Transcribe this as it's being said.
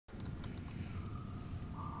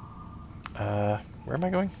Where am I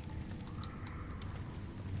going?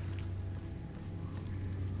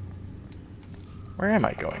 Where am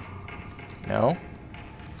I going? No.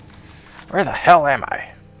 Where the hell am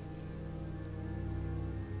I?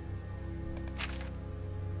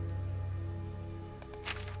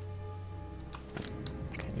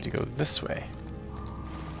 Okay, I need to go this way.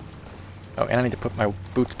 Oh, and I need to put my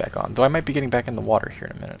boots back on. Though I might be getting back in the water here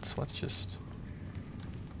in a minute, so let's just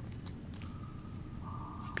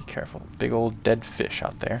be careful. Big old dead fish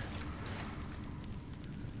out there.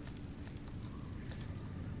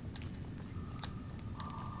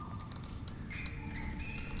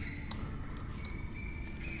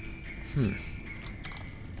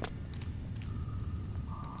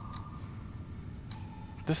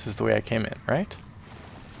 This is the way I came in, right?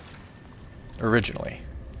 Originally.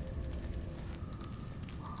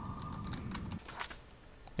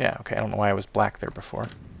 Yeah, okay, I don't know why I was black there before.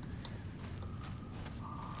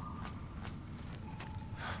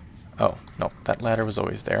 Oh, no, that ladder was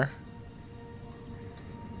always there.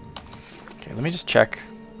 Okay, let me just check.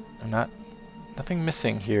 Nothing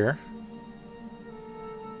missing here.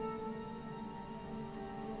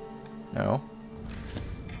 No.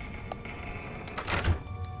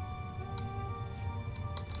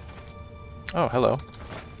 Oh, hello.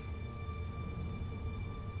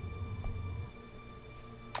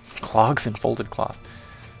 Clogs and folded cloth.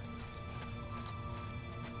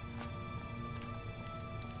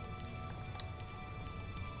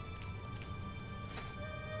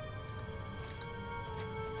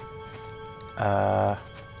 Okay,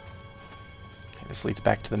 this leads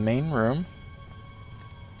back to the main room.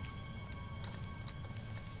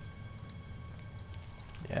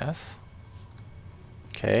 Yes.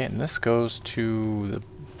 Okay, and this goes to the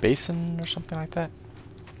basin or something like that?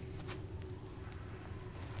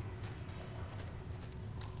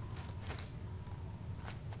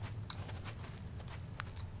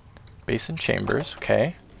 Basin chambers,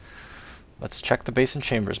 okay. Let's check the basin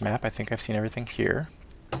chambers map. I think I've seen everything here.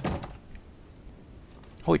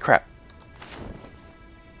 Holy crap.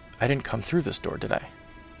 I didn't come through this door, did I?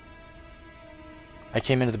 I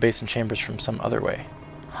came into the basin chambers from some other way.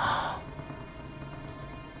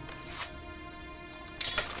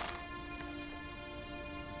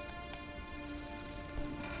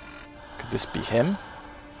 Could this be him?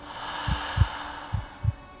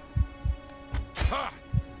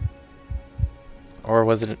 Or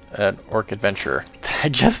was it an orc adventurer that I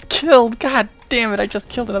just killed? God damn it, I just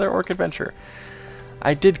killed another orc adventurer.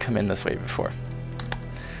 I did come in this way before.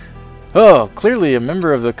 Oh, clearly a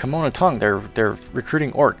member of the Kimona Tongue. They're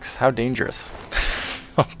recruiting orcs. How dangerous.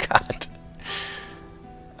 Oh god.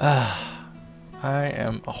 I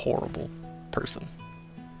am a horrible person.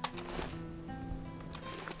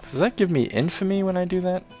 Does that give me infamy when I do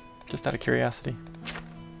that? Just out of curiosity.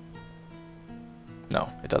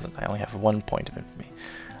 No, it doesn't. I only have 1 point of infamy.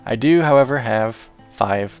 I do, however, have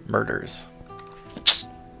 5 murders.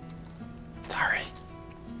 Sorry.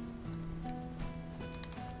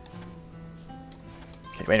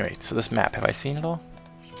 Okay, wait. So this map, have I seen it all?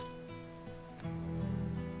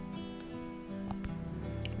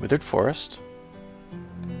 Withered Forest.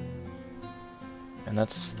 And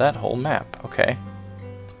that's that whole map. Okay.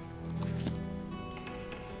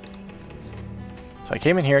 So I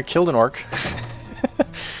came in here, killed an orc.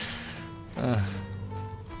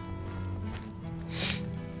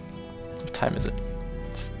 What time is it?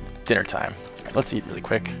 It's dinner time. Right, let's eat really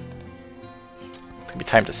quick. It's gonna be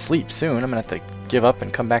time to sleep soon. I'm gonna have to give up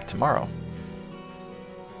and come back tomorrow.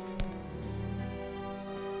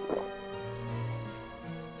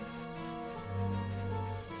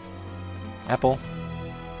 Apple,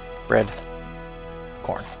 bread,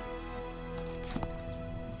 corn.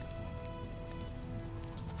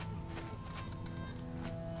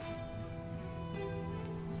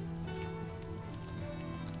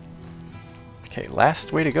 Okay,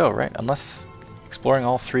 last way to go, right? Unless exploring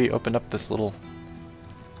all 3 opened up this little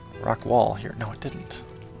rock wall here. No, it didn't.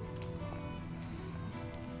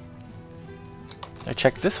 Did I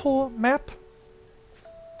check this whole map?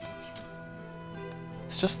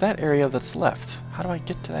 It's just that area that's left. How do I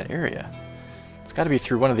get to that area? It's got to be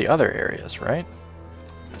through one of the other areas, right?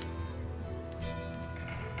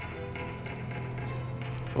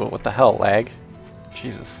 Whoa, what the hell, lag?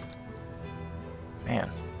 Jesus. Man.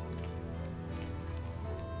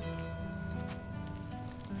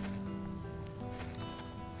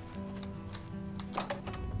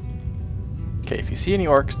 Okay, if you see any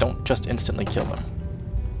orcs, don't just instantly kill them.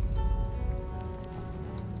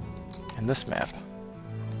 In this map.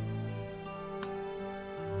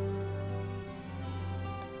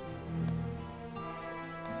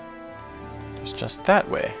 It's just that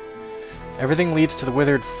way. Everything leads to the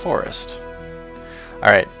withered forest.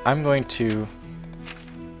 Alright, I'm going to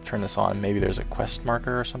turn this on. Maybe there's a quest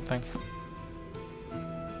marker or something.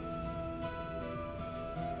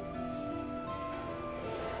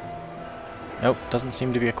 Nope, doesn't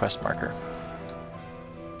seem to be a quest marker.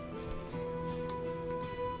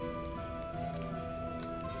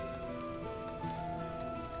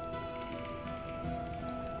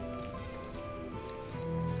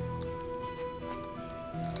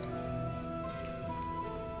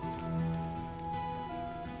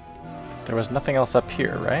 There was nothing else up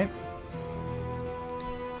here, right?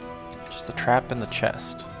 Just the trap in the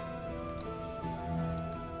chest.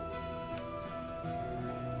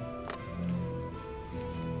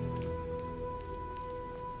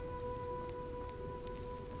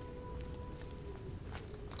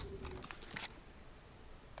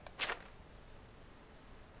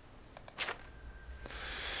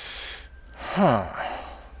 Huh.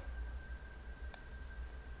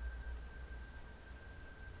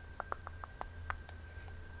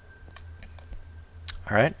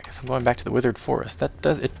 Alright, I guess I'm going back to the withered forest.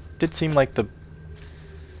 It did seem like the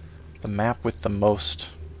map with the most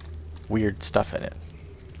weird stuff in it.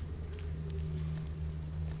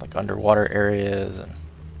 Like underwater areas and...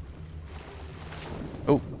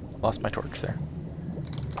 Oh, lost my torch there.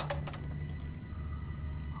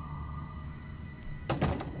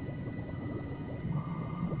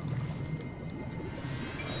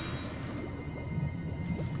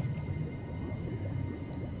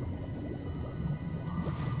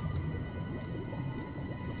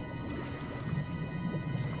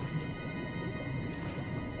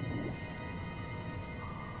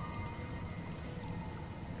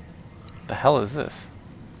 The hell is this?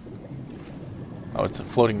 Oh, it's a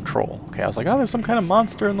floating troll. Okay, I was like, oh, there's some kind of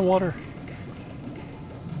monster in the water.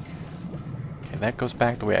 Okay, that goes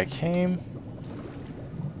back the way I came.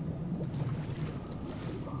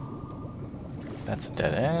 That's a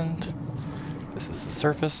dead end. This is the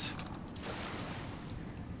surface.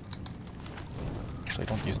 Actually,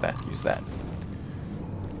 don't use that. Use that.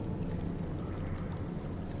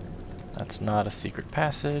 That's not a secret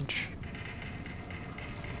passage.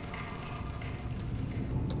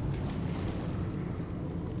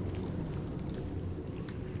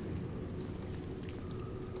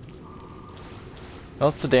 Well,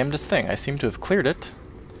 it's the damnedest thing. I seem to have cleared it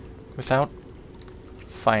without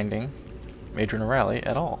finding Major Orali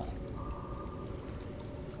at all.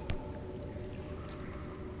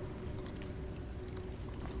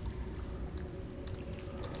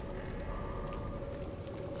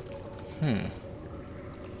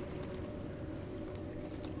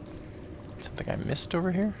 Something I missed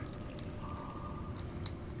over here?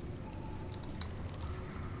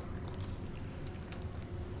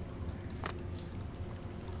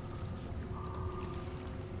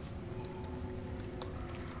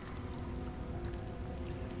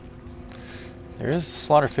 There is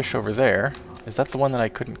a slaughterfish over there. Is that the one that I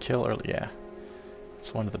couldn't kill earlier? Yeah.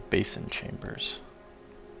 It's one of the basin chambers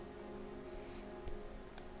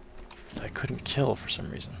that I couldn't kill for some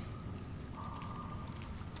reason.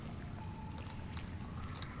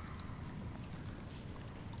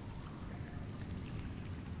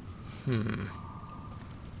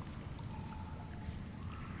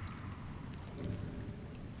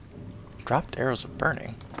 Dropped arrows of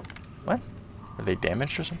burning. What? Were they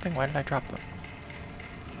damaged or something? Why did I drop them?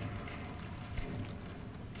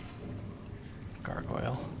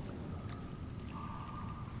 Gargoyle.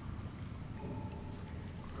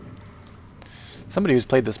 Somebody who's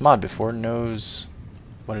played this mod before knows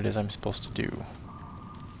what it is I'm supposed to do.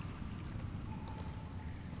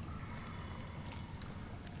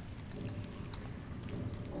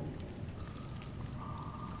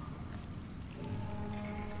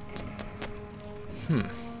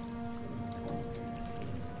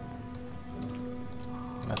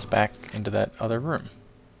 That's back into that other room.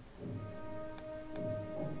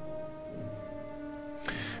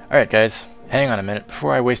 Alright guys, hang on a minute.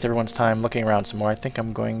 Before I waste everyone's time looking around some more, I think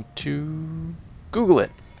I'm going to Google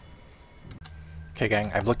it. Okay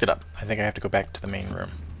gang, I've looked it up. I think I have to go back to the main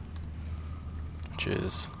room, which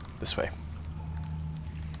is this way.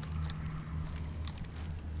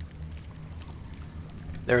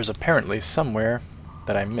 There is apparently somewhere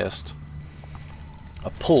that I missed a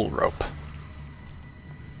pull rope.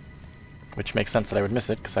 Which makes sense that I would miss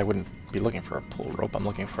it, because I wouldn't be looking for a pull rope. I'm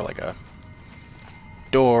looking for like a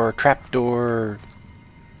door, trap door,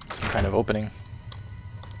 some kind of opening. So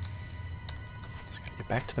I gotta get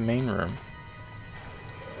back to the main room.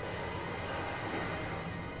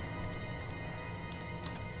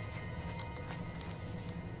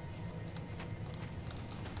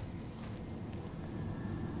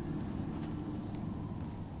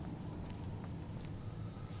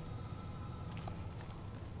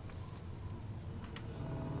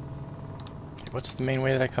 What's the main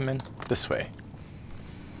way that I come in? This way.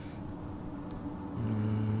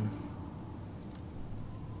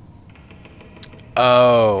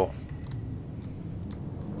 Oh.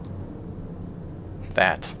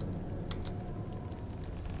 That.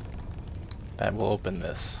 That will open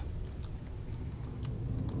this.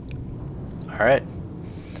 Alright.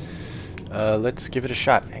 Let's give it a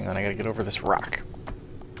shot. Hang on, I gotta get over this rock.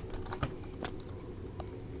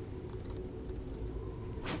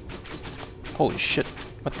 Holy shit.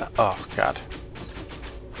 What the? Oh, God.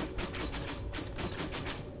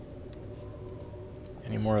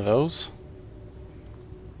 Any more of those?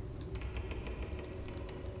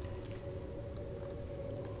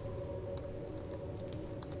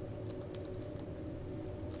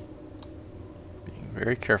 Being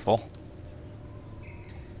very careful.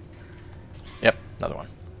 Yep, another one.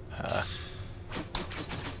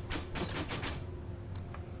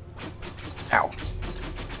 Ow.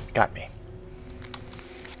 Got me.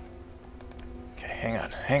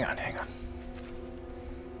 Hang on.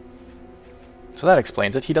 So that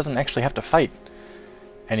explains it. He doesn't actually have to fight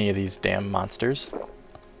any of these damn monsters.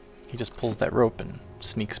 He just pulls that rope and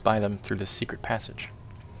sneaks by them through this secret passage.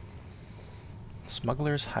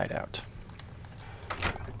 Smuggler's hideout.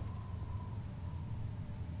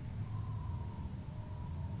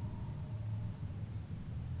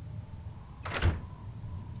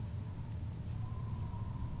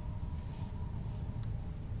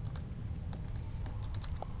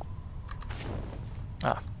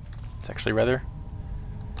 Ah, it's actually rather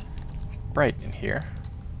bright in here.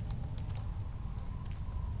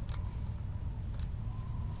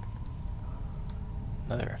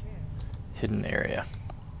 Another hidden area.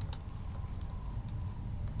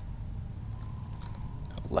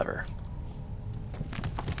 A lever.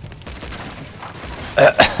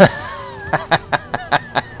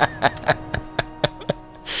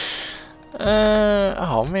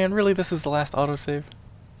 Oh man, really? This is the last autosave?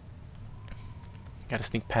 Gotta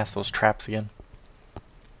sneak past those traps again.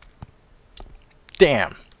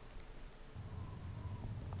 Damn!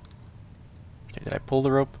 Okay, did I pull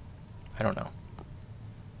the rope? I don't know.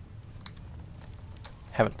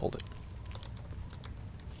 Haven't pulled it.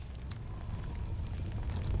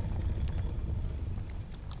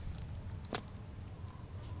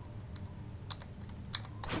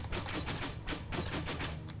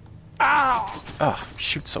 Ow! Oh,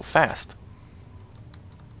 shoot so fast.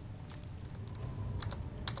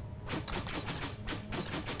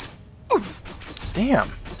 Damn.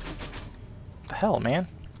 What the hell, man?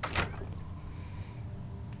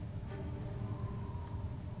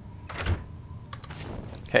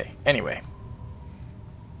 Okay, anyway.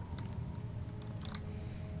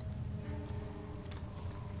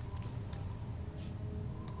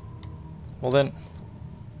 Well then...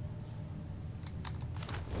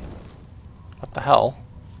 What the hell?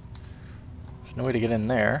 There's no way to get in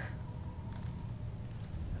there.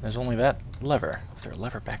 There's only that lever. Is there a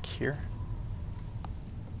lever back here?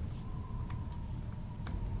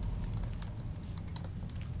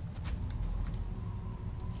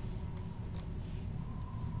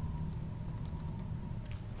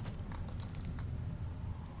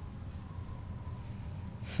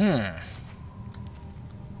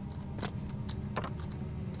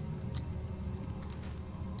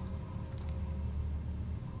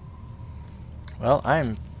 Well,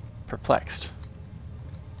 I'm perplexed.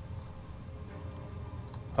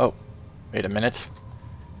 Oh, wait a minute.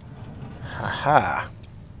 Haha.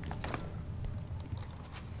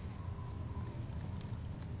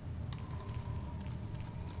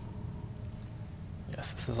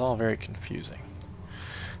 Yes, this is all very confusing.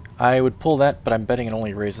 I would pull that, but I'm betting it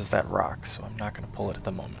only raises that rock, so I'm not going to pull it at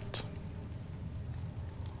the moment.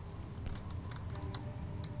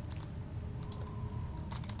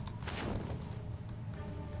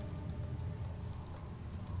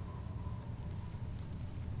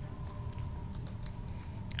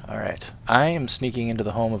 Alright, I am sneaking into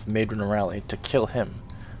the home of Maidren Orali to kill him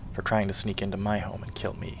for trying to sneak into my home and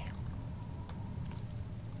kill me.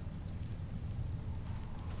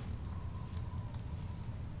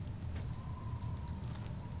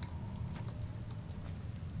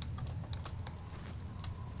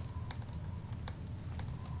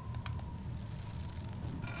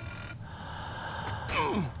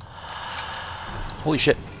 Holy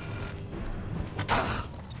shit.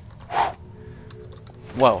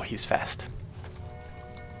 Whoa, he's fast.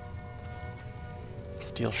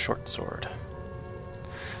 Steel short sword.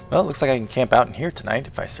 Well, it looks like I can camp out in here tonight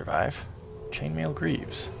if I survive. Chainmail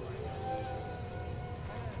greaves.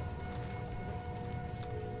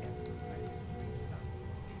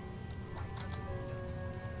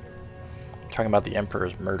 Talking about the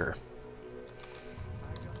Emperor's murder.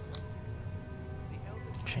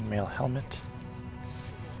 Chainmail helmet.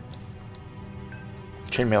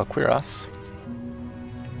 Chainmail cuirass.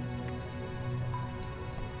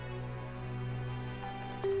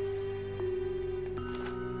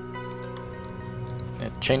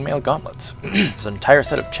 And chainmail gauntlets. There's an entire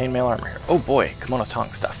set of chainmail armor here. Oh boy, kimono tong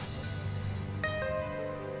stuff.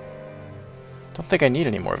 Don't think I need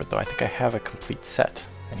any more of it though. I think I have a complete set.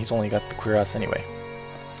 And he's only got the cuirass anyway.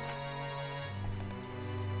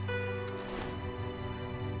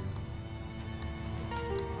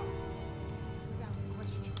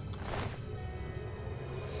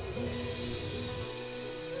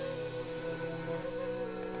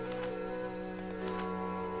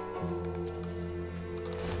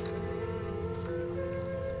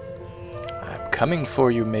 I'm coming for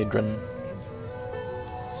you, Maedron.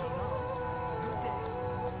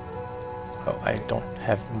 Oh, I don't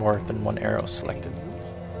have more than one arrow selected.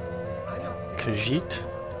 Khajiit?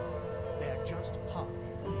 We're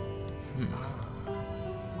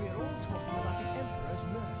all talking about the Emperor's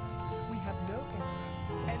murder. We have no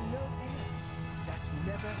emperor and no heir. That's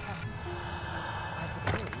never happened before. I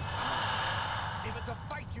suppose. If it's a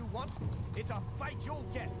fight you want, it's a fight you'll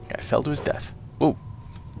get. Guy fell to his death. Ooh.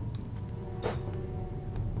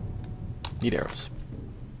 Need arrows.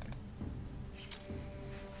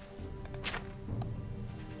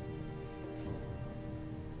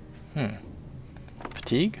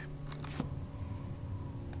 Fatigue?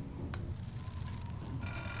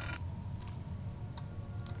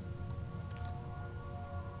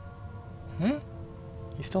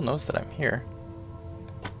 He still knows that I'm here.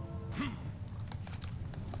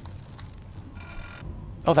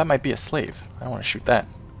 Oh, that might be a slave. I don't want to shoot that.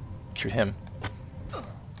 Shoot him.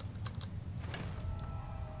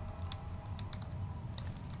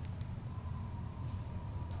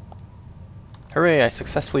 Hooray, I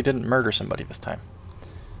successfully didn't murder somebody this time.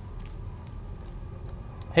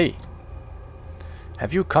 Hey.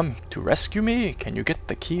 Have you come to rescue me? Can you get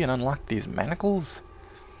the key and unlock these manacles?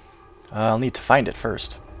 I'll need to find it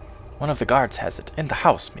first. One of the guards has it. In the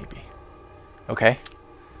house, maybe. Okay.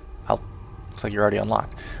 Looks like you're already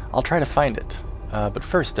unlocked. I'll try to find it. But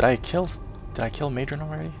first, did I kill Maedron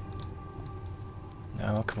already?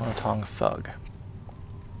 No, kimono tong thug.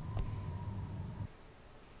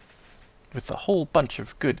 With a whole bunch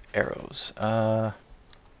of good arrows.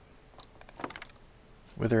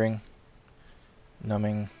 Withering.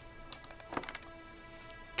 Numbing.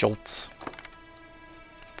 Jolts.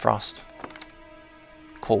 Frost.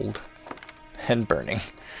 Cold. And burning.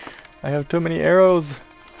 I have too many arrows.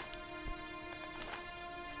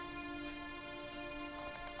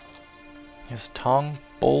 Yes, tong,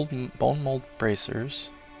 bone mold bracers.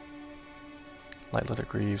 Light leather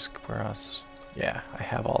greaves, cuirass. Yeah, I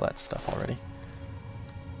have all that stuff already.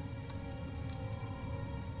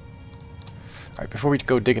 Alright, before we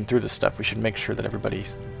go digging through this stuff, we should make sure that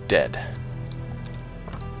everybody's dead.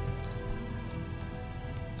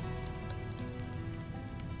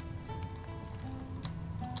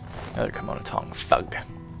 Another kimono tong thug.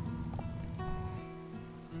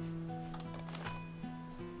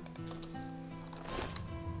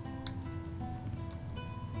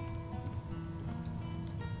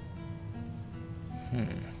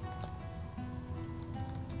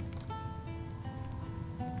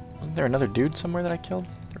 Wasn't there another dude somewhere that I killed?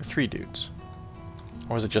 There were 3 dudes.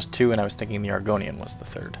 Or was it just 2 and I was thinking the Argonian was the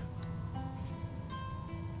 3rd?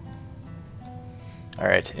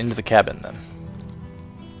 Alright, into the cabin then.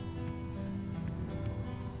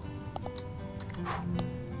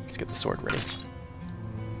 Let's get the sword ready.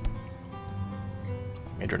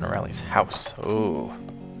 Maedron Orali's house. Oh.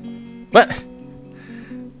 What?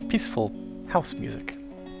 Peaceful house music.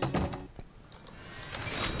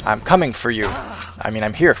 I'm coming for you. I mean,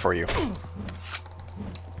 I'm here for you.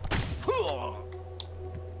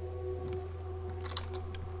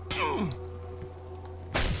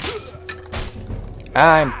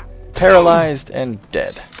 I'm paralyzed and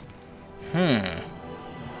dead.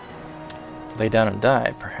 Lay down and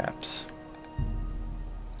die, perhaps.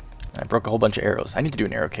 I broke a whole bunch of arrows. I need to do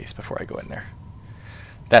an arrow case before I go in there.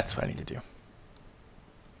 That's what I need to do.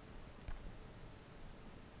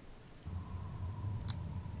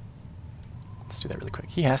 Let's do that really quick.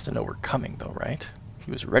 He has to know we're coming, though, right?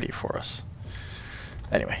 He was ready for us.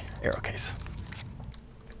 Anyway, arrow case.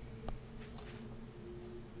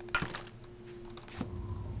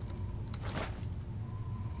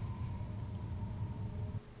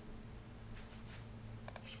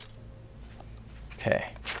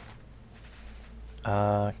 Okay.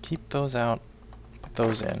 Keep those out. Put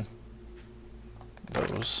those in.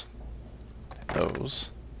 Those.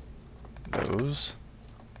 Those. Those.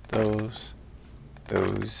 Those.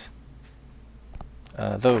 Those.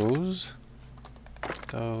 Those.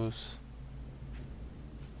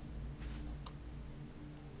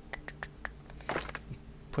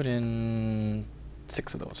 Put in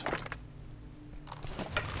 6 of those.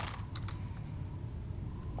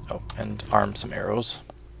 Oh, and arm some arrows.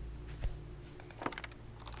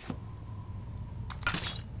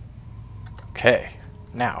 Okay,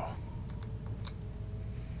 now.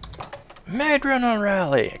 Madron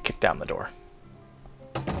Orali! Kick down the door.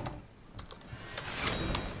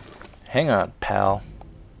 Hang on, pal.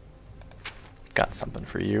 Got something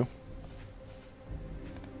for you.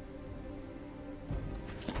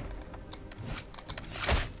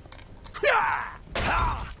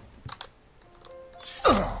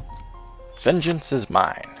 Vengeance is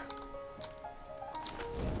mine.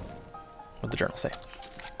 What'd the journal say?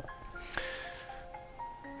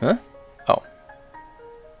 Huh? Oh.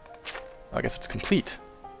 I guess it's complete.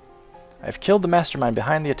 I've killed the mastermind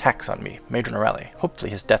behind the attacks on me, Madron Orali. Hopefully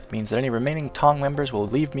his death means that any remaining Tong members will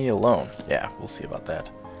leave me alone. Yeah, we'll see about that.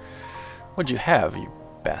 What'd you have, you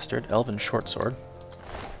bastard? Elven shortsword.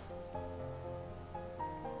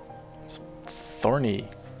 Some thorny,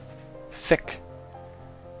 thick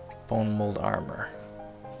bone mold armor.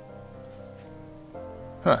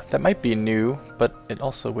 Huh, that might be new, but it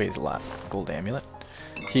also weighs a lot. Gold amulet.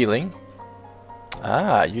 Healing.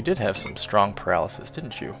 Ah, you did have some strong paralysis,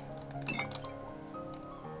 didn't you?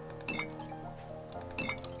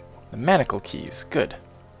 The manacle keys, good.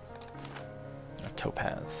 A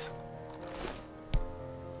topaz.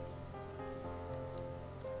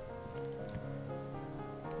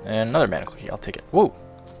 And another manacle key, I'll take it. Whoa!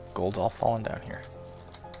 Gold's all falling down here.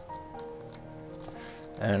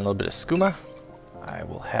 And a little bit of skooma. I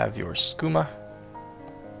will have your skooma.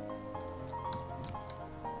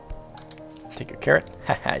 Take your carrot.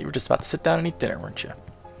 Haha, you were just about to sit down and eat dinner, weren't you?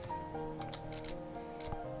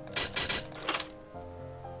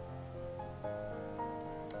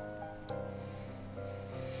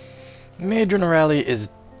 Madron Orali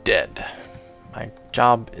is dead. My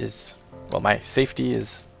job is... well, my safety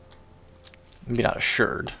is maybe not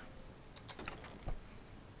assured.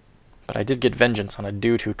 But I did get vengeance on a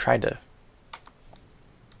dude who tried to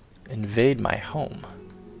invade my home.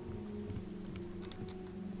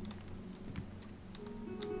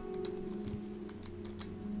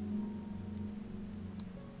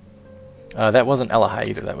 That wasn't Elahai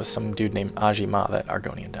either. That was some dude named Ajima, that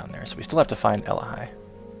Argonian down there. So we still have to find Elahai.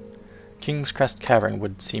 King's Crest Cavern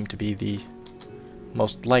would seem to be the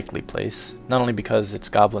most likely place. Not only because it's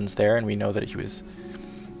goblins there and we know that he was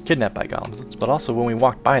kidnapped by goblins, but also when we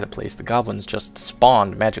walked by the place, the goblins just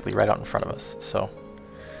spawned magically right out in front of us. So,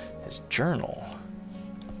 his journal.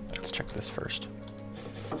 Let's check this first.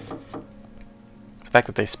 The fact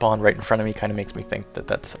that they spawn right in front of me kind of makes me think that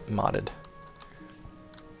that's modded.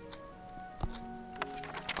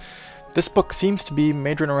 This book seems to be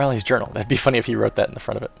Madron Orali's journal. That'd be funny if he wrote that in the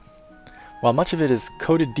front of it. While much of it is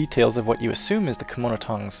coded details of what you assume is the Kimono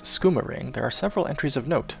Tong's skooma ring, there are several entries of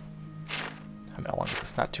note. How long is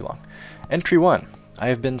this? Not too long. Entry 1. I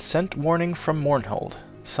have been sent warning from Mournhold.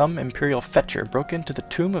 Some Imperial fetcher broke into the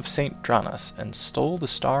tomb of St. Dranas and stole the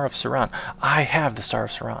Star of Saran. I have the Star of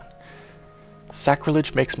Saran.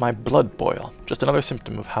 Sacrilege makes my blood boil. Just another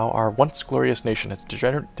symptom of how our once glorious nation has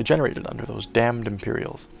degenerated under those damned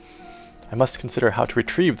Imperials. I must consider how to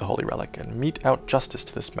retrieve the holy relic and mete out justice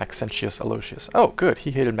to this Maxentius Aloysius. Oh, good.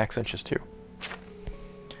 He hated Maxentius too.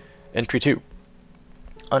 Entry 2.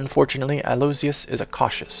 Unfortunately, Aloysius is a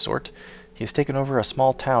cautious sort. He has taken over a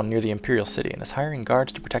small town near the Imperial city and is hiring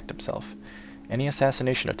guards to protect himself. Any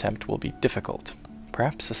assassination attempt will be difficult.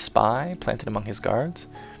 Perhaps a spy planted among his guards?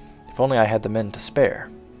 If only I had the men to spare.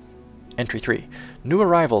 Entry 3. New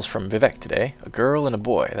arrivals from Vivek today. A girl and a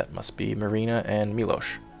boy. That must be Marina and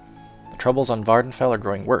Milosh. The troubles on Vvardenfell are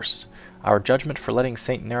growing worse. Our judgment for letting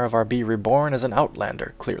Saint Nerevar be reborn is an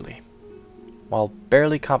outlander, clearly. While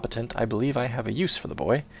barely competent, I believe I have a use for the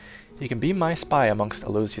boy. He can be my spy amongst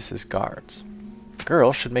Aloysius's guards. The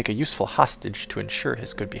girl should make a useful hostage to ensure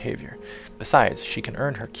his good behavior. Besides, she can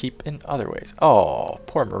earn her keep in other ways. Oh,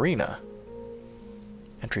 poor Marina.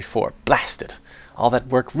 Entry 4. Blast it! All that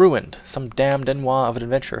work ruined. Some damned Enoir of an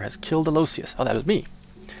adventurer has killed Aloysius. Oh, that was me.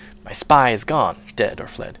 My spy is gone. Dead or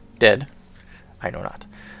fled. Dead? I know not.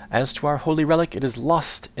 As to our holy relic, it is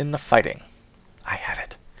lost in the fighting. I have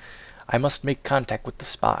it. I must make contact with the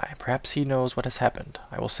spy. Perhaps he knows what has happened.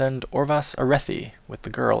 I will send Orvas Arethi with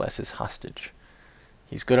the girl as his hostage.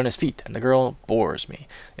 He's good on his feet, and the girl bores me.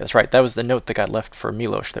 Yeah, that's right, that was the note that got left for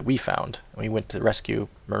Milosh that we found when we went to rescue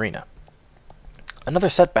Marina. Another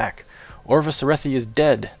setback. Orvas Arethi is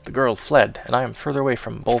dead. The girl fled, and I am further away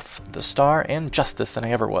from both the star and justice than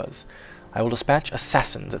I ever was. I will dispatch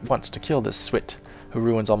assassins at once to kill this Swit, who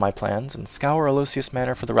ruins all my plans, and scour Aloysius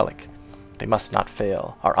Manor for the relic. They must not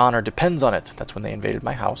fail. Our honor depends on it. That's when they invaded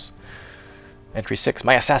my house. Entry 6.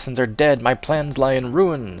 My assassins are dead. My plans lie in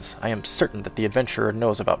ruins. I am certain that the adventurer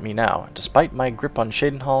knows about me now. Despite my grip on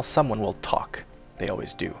Shadenhall, someone will talk. They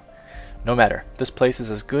always do. No matter. This place is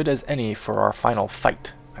as good as any for our final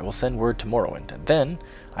fight. I will send word to Morrowind, and then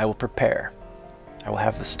I will prepare. I will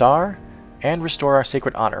have the star and restore our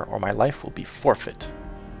sacred honor, or my life will be forfeit.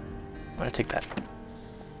 I'm going to take that.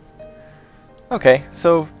 Okay,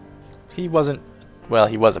 so he wasn't... Well,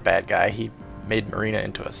 he was a bad guy. He made Marina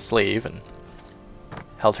into a slave and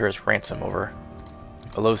held her as ransom over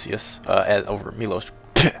Aloysius, over Milos.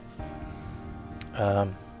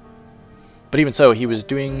 But even so, he was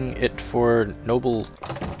doing it for noble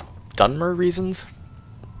Dunmer reasons.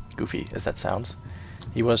 Goofy as that sounds.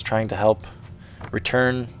 He was trying to help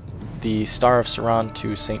return the Star of Saran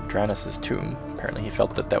to St. Dranus' tomb. Apparently he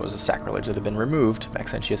felt that that was a sacrilege that had been removed.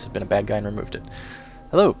 Maxentius had been a bad guy and removed it.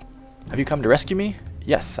 Hello, have you come to rescue me?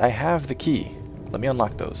 Yes, I have the key. Let me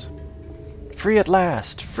unlock those. Free at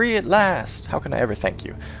last! Free at last! How can I ever thank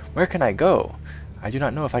you? Where can I go? I do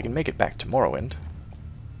not know if I can make it back to Morrowind.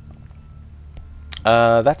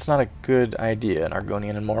 That's not a good idea, an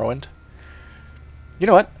Argonian in Morrowind. You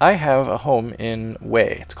know what? I have a home in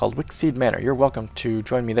Way. It's called Wickseed Manor. You're welcome to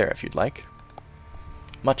join me there if you'd like.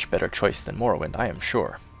 Much better choice than Morrowind, I am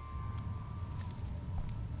sure.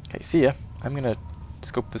 Okay, see ya. I'm gonna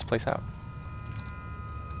scope this place out.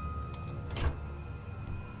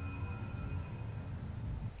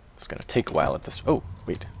 It's gonna take a while at this... Oh,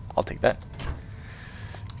 wait. I'll take that.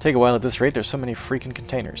 Take a while at this rate. There's so many freaking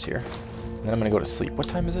containers here. And then I'm gonna go to sleep. What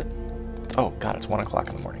time is it? Oh, God, it's 1 o'clock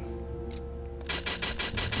in the morning.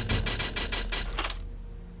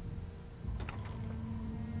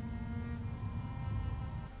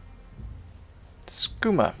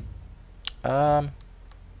 Skooma.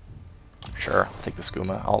 Sure, I'll take the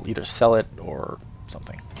skooma. I'll either sell it or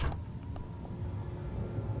something.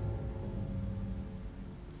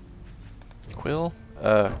 Quill?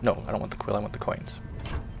 No, I don't want the quill, I want the coins.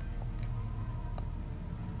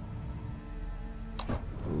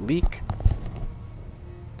 Leek.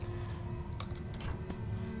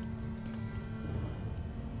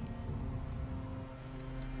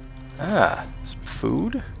 Ah, some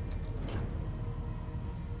food?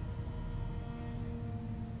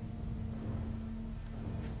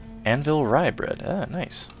 Anvil rye bread. Ah,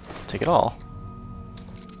 nice. Take it all.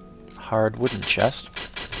 Hard wooden chest.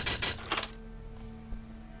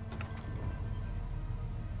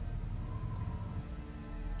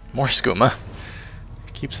 More skooma.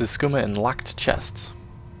 Keeps his skooma in locked chests.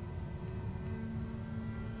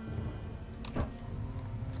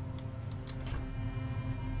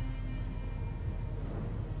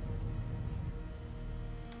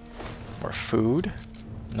 More food.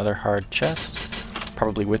 Another hard chest.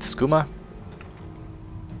 Probably with skooma.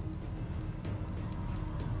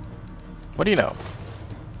 What do you know?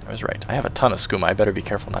 I was right. I have a ton of skooma. I better be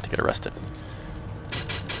careful not to get arrested.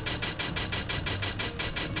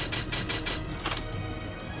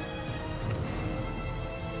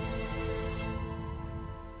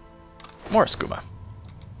 More skooma.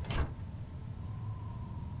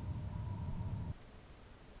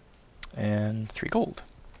 And 3 gold.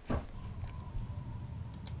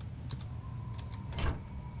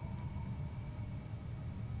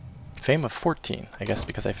 Fame of 14, I guess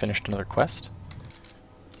because I finished another quest.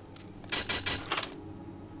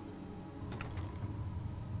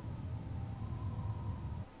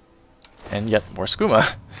 And yet more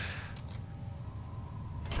skooma.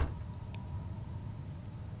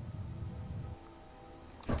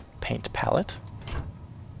 Paint palette.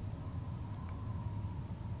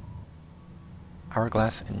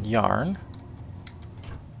 Hourglass and yarn.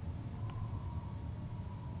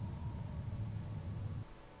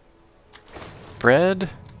 Bread,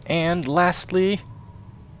 and lastly,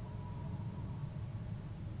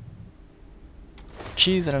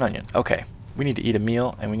 cheese and an onion. Okay, we need to eat a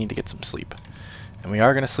meal and we need to get some sleep. And we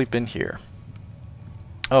are going to sleep in here.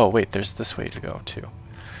 Oh, wait, there's this way to go, too.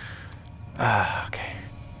 Ah, okay.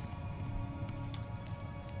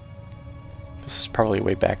 This is probably a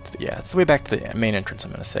way back to the... Yeah, it's the way back to the main entrance, I'm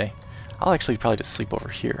going to say. I'll actually probably just sleep over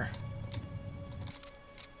here.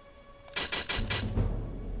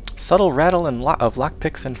 Subtle rattle and of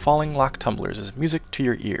lockpicks and falling lock tumblers is music to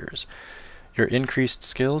your ears. Your increased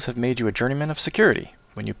skills have made you a journeyman of security.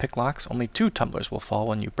 When you pick locks, only 2 tumblers will fall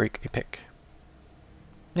when you break a pick.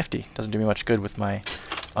 Nifty. Doesn't do me much good with my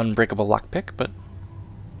unbreakable lockpick, but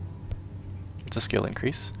it's a skill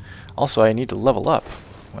increase. Also, I need to level up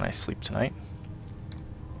when I sleep tonight.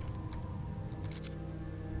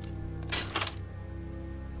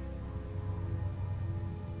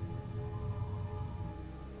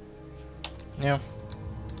 Yeah.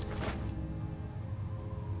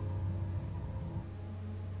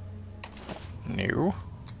 New.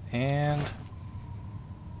 And...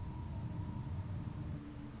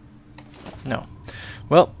 no.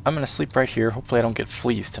 Well, I'm going to sleep right here. Hopefully I don't get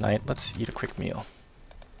fleas tonight. Let's eat a quick meal.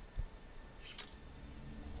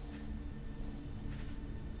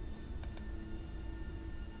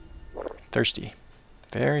 Thirsty.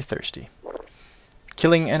 Very thirsty.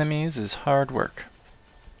 Killing enemies is hard work.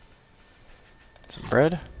 Some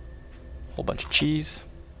bread. A whole bunch of cheese.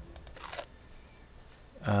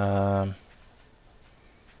 Onion.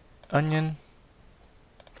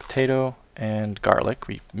 Potato. And garlic.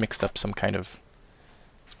 We mixed up some kind of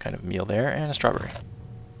meal there. And a strawberry.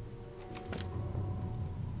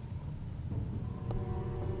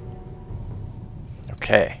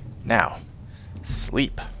 Okay. Now.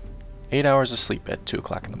 Sleep. 8 hours of sleep at 2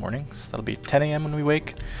 o'clock in the morning. So that'll be 10 a.m. when we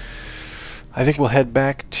wake. I think we'll head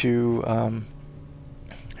back to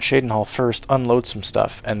Shadenhall first, unload some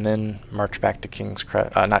stuff, and then march back to King's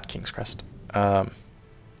Crest. Not King's Crest.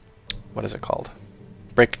 What is it called?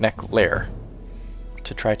 Breakneck Lair.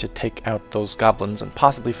 To try to take out those goblins and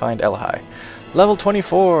possibly find Elahai. Level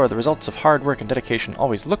 24! The results of hard work and dedication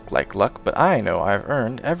always look like luck, but I know I've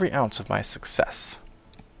earned every ounce of my success.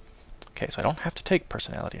 Okay, so I don't have to take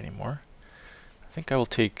personality anymore. I think I will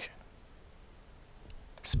take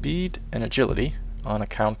speed and agility on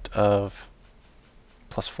account of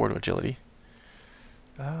 +4 to agility.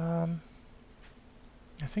 I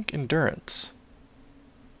think endurance.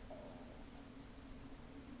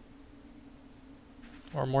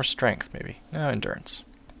 Or more strength, maybe. No, endurance.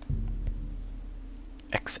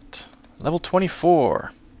 Exit. Level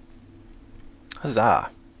 24.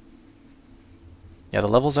 Huzzah. Yeah, the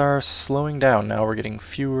levels are slowing down now. We're getting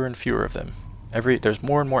fewer and fewer of them. There's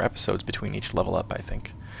more and more episodes between each level up, I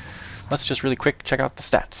think. Let's just really quick check out the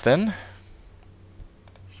stats then.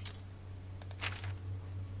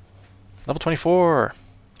 Level 24.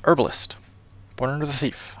 Herbalist. Born under the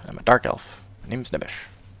Thief. I'm a dark elf. My name's Nebish.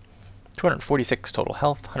 246 total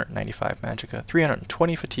health, 195 magicka,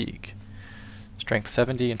 320 fatigue. Strength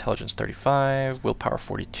 70, intelligence 35, willpower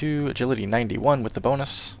 42, agility 91 with the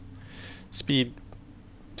bonus. Speed,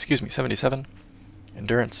 77.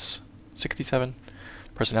 Endurance 67,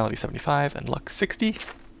 personality 75, and luck 60.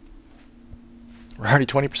 We're already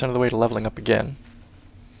 20% of the way to leveling up again.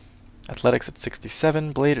 Athletics at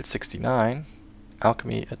 67, blade at 69,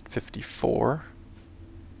 alchemy at 54.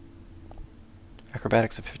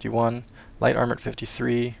 Acrobatics at 51, light armor at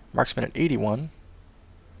 53, marksman at 81,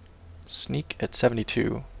 sneak at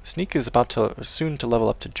 72. Sneak is soon to level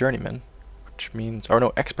up to journeyman, which means, or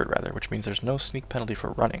no, expert rather, which means there's no sneak penalty for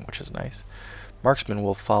running, which is nice. Marksman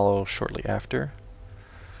will follow shortly after,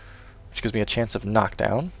 which gives me a chance of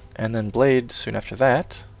knockdown, and then blade soon after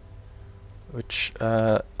that, which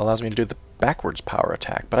allows me to do the backwards power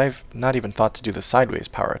attack, but I've not even thought to do the sideways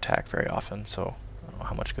power attack very often, so I don't know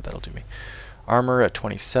how much good that'll do me. Armor at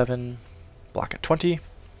 27, block at 20,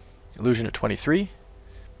 illusion at 23,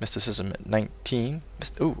 mysticism at 19.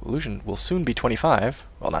 Illusion will soon be 25.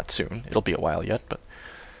 Well, not soon. It'll be a while yet, but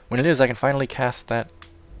when it is, I can finally cast that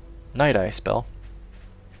Night Eye spell.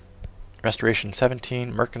 Restoration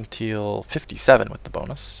 17, Mercantile 57 with the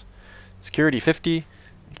bonus, Security 50,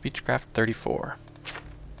 and Speechcraft 34.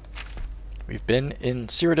 We've been in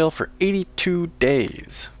Cyrodiil for 82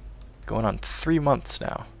 days, going on 3 months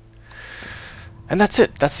now. And that's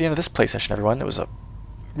it. That's the end of this play session, everyone. It was a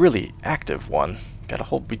really active one.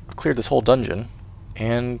 We cleared this whole dungeon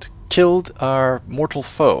and killed our mortal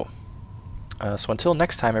foe. So until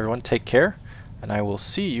next time, everyone, take care, and I will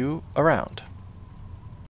see you around.